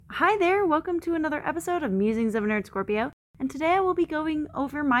Hi there, welcome to another episode of Musings of a Nerd Scorpio, and today I will be going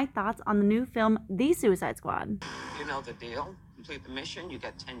over my thoughts on the new film, The Suicide Squad. You know the deal. Complete the mission, you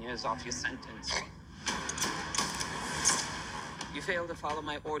get 10 years off your sentence. You fail to follow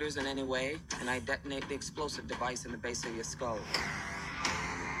my orders in any way, and I detonate the explosive device in the base of your skull.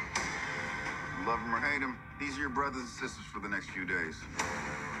 Love him or hate him, these are your brothers and sisters for the next few days.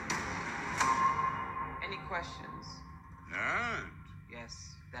 Any questions? None. Yes,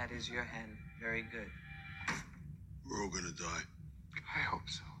 that is your hen. Very good. We're all gonna die. I hope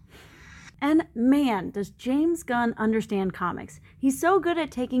so. And man, does James Gunn understand comics. He's so good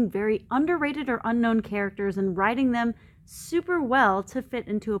at taking very underrated or unknown characters and writing them super well to fit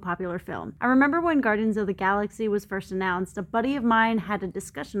into a popular film. I remember when Guardians of the Galaxy was first announced, a buddy of mine had a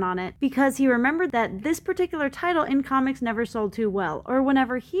discussion on it because he remembered that this particular title in comics never sold too well, or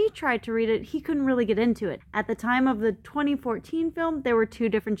whenever he tried to read it, he couldn't really get into it. At the time of the 2014 film, there were two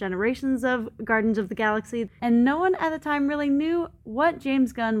different generations of Guardians of the Galaxy, and no one at the time really knew what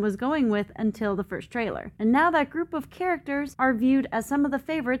James Gunn was going with until the first trailer. And now that group of characters are viewed as some of the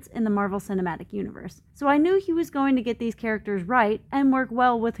favorites in the Marvel Cinematic Universe. So I knew he was going to get these characters right and work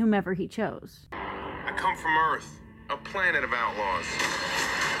well with whomever he chose. I come from Earth, a planet of outlaws.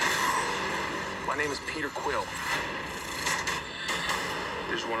 My name is Peter Quill.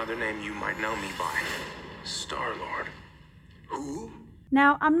 There's one other name you might know me by. Star-Lord. Who?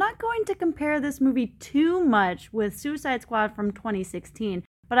 Now, I'm not going to compare this movie too much with Suicide Squad from 2016,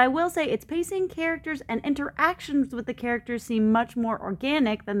 but I will say its pacing, characters, and interactions with the characters seem much more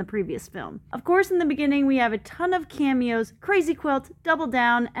organic than the previous film. Of course, in the beginning, we have a ton of cameos, Crazy Quilt, Double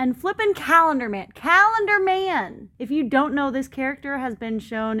Down, and flippin' Calendar Man. Calendar Man! If you don't know, this character has been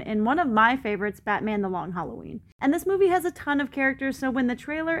shown in one of my favorites, Batman: The Long Halloween. And this movie has a ton of characters, so when the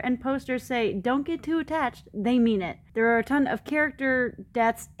trailer and posters say, don't get too attached, they mean it. There are a ton of character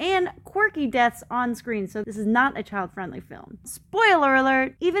deaths and quirky deaths on screen, so this is not a child-friendly film. Spoiler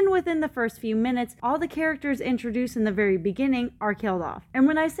alert! Even within the first few minutes, all the characters introduced in the very beginning are killed off. And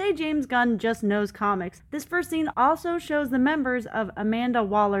when I say James Gunn just knows comics, this first scene also shows the members of Amanda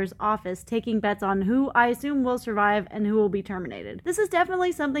Waller's office taking bets on who I assume will survive and who will be terminated. This is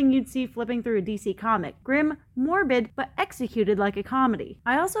definitely something you'd see flipping through a DC comic. Grim, morbid, but executed like a comedy.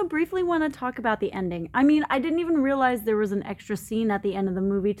 I also briefly want to talk about the ending. I mean, I didn't even realize there was an extra scene at the end of the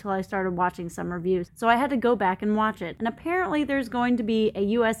movie till I started watching some reviews, so I had to go back and watch it. And apparently there's going to be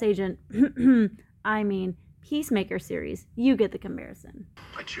a U.S. agent, Peacemaker series. You get the comparison.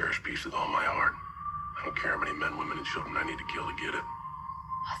 I cherish peace with all my heart. I don't care how many men, women, and children I need to kill to get it.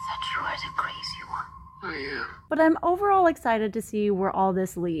 I thought you were the crazy one. I am. But I'm overall excited to see where all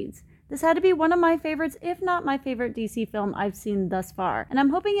this leads. This had to be one of my favorites, if not my favorite DC film I've seen thus far. And I'm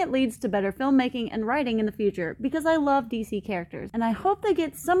hoping it leads to better filmmaking and writing in the future, because I love DC characters. And I hope they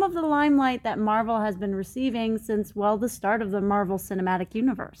get some of the limelight that Marvel has been receiving since, well, the start of the Marvel Cinematic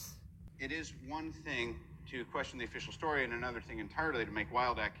Universe. It is one thing to question the official story and another thing entirely to make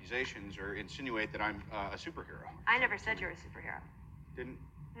wild accusations or insinuate that I'm a superhero. I never said you were a superhero. Didn't?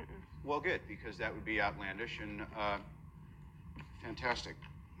 Well, good, because that would be outlandish and fantastic.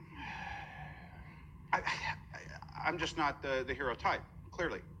 I'm just not the hero type,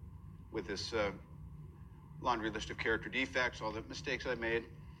 clearly, with this laundry list of character defects, all the mistakes I made,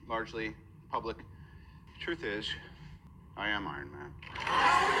 largely public. Truth is, I am Iron Man.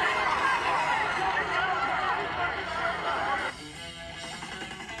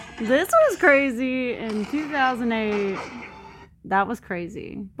 This was crazy in 2008. That was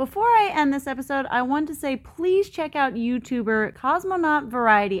crazy. Before I end this episode, I want to say please check out YouTuber Cosmonaut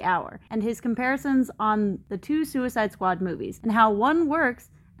Variety Hour and his comparisons on the two Suicide Squad movies and how one works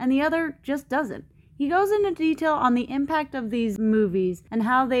and the other just doesn't. He goes into detail on the impact of these movies and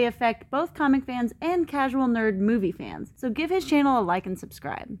how they affect both comic fans and casual nerd movie fans. So give his channel a like and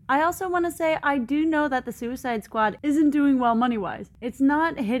subscribe. I also want to say I do know that the Suicide Squad isn't doing well money-wise. It's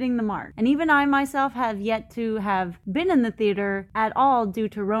not hitting the mark. And even I myself have yet to have been in the theater at all due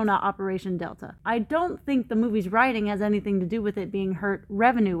to Rona Operation Delta. I don't think the movie's writing has anything to do with it being hurt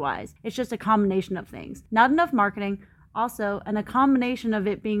revenue-wise. It's just a combination of things. Not enough marketing, also, and a combination of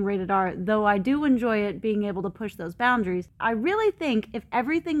it being rated R, though I do enjoy it being able to push those boundaries. I really think if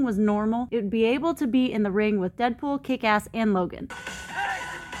everything was normal, it would be able to be in the ring with Deadpool, Kick-Ass, and Logan. Hey!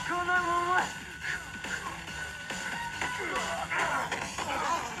 Call 911!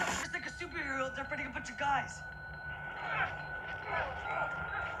 Just like a superhero, they're fighting a bunch of guys.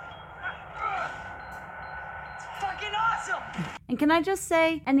 It's fucking awesome! And can I just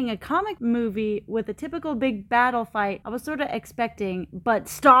say, ending a comic movie with a typical big battle fight, I was sort of expecting, but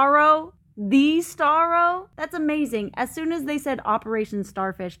Starro? The Starro? That's amazing. As soon as they said Operation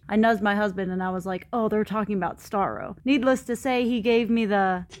Starfish, I nuzzed my husband and I was like, oh, they're talking about Starro. Needless to say, he gave me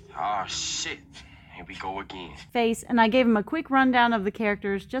the Oh, shit. Here we go again. face, and I gave him a quick rundown of the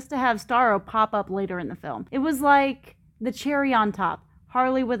characters just to have Starro pop up later in the film. It was like the cherry on top.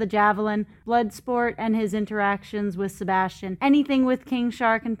 Harley with a javelin, Bloodsport and his interactions with Sebastian, anything with King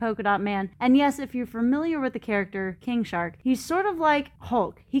Shark and Polka Dot Man. And yes, if you're familiar with the character King Shark, he's sort of like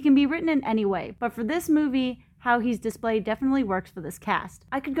Hulk. He can be written in any way, but for this movie, how he's displayed definitely works for this cast.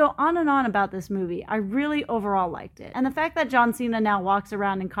 I could go on and on about this movie. I really overall liked it. And the fact that John Cena now walks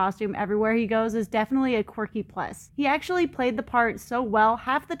around in costume everywhere he goes is definitely a quirky plus. He actually played the part so well,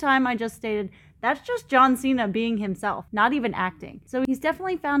 half the time I just stated, that's just John Cena being himself, not even acting. So he's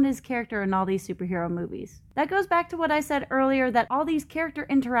definitely found his character in all these superhero movies. That goes back to what I said earlier, that all these character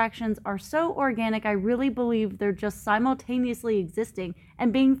interactions are so organic, I really believe they're just simultaneously existing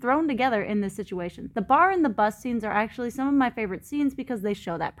and being thrown together in this situation. The bar and the bus scenes are actually some of my favorite scenes because they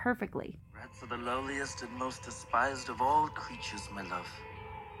show that perfectly. Rats are the lowliest and most despised of all creatures, my love.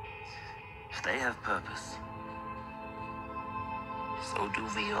 They have purpose. So do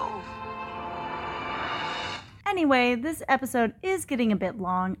we all. Anyway, this episode is getting a bit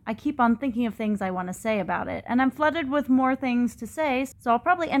long. I keep on thinking of things I want to say about it, and I'm flooded with more things to say, so I'll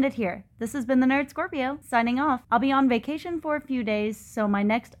probably end it here. This has been the Nerd Scorpio, signing off. I'll be on vacation for a few days, so my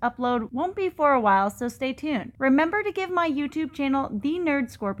next upload won't be for a while, so stay tuned. Remember to give my YouTube channel, The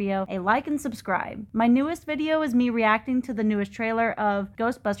Nerd Scorpio, a like and subscribe. My newest video is me reacting to the newest trailer of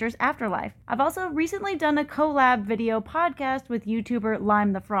Ghostbusters Afterlife. I've also recently done a collab video podcast with YouTuber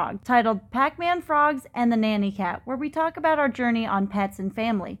Lime the Frog, titled Pac-Man Frogs and the Nanny Cat, where we talk about our journey on pets and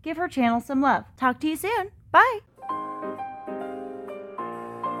family. Give her channel some love. Talk to you soon. Bye!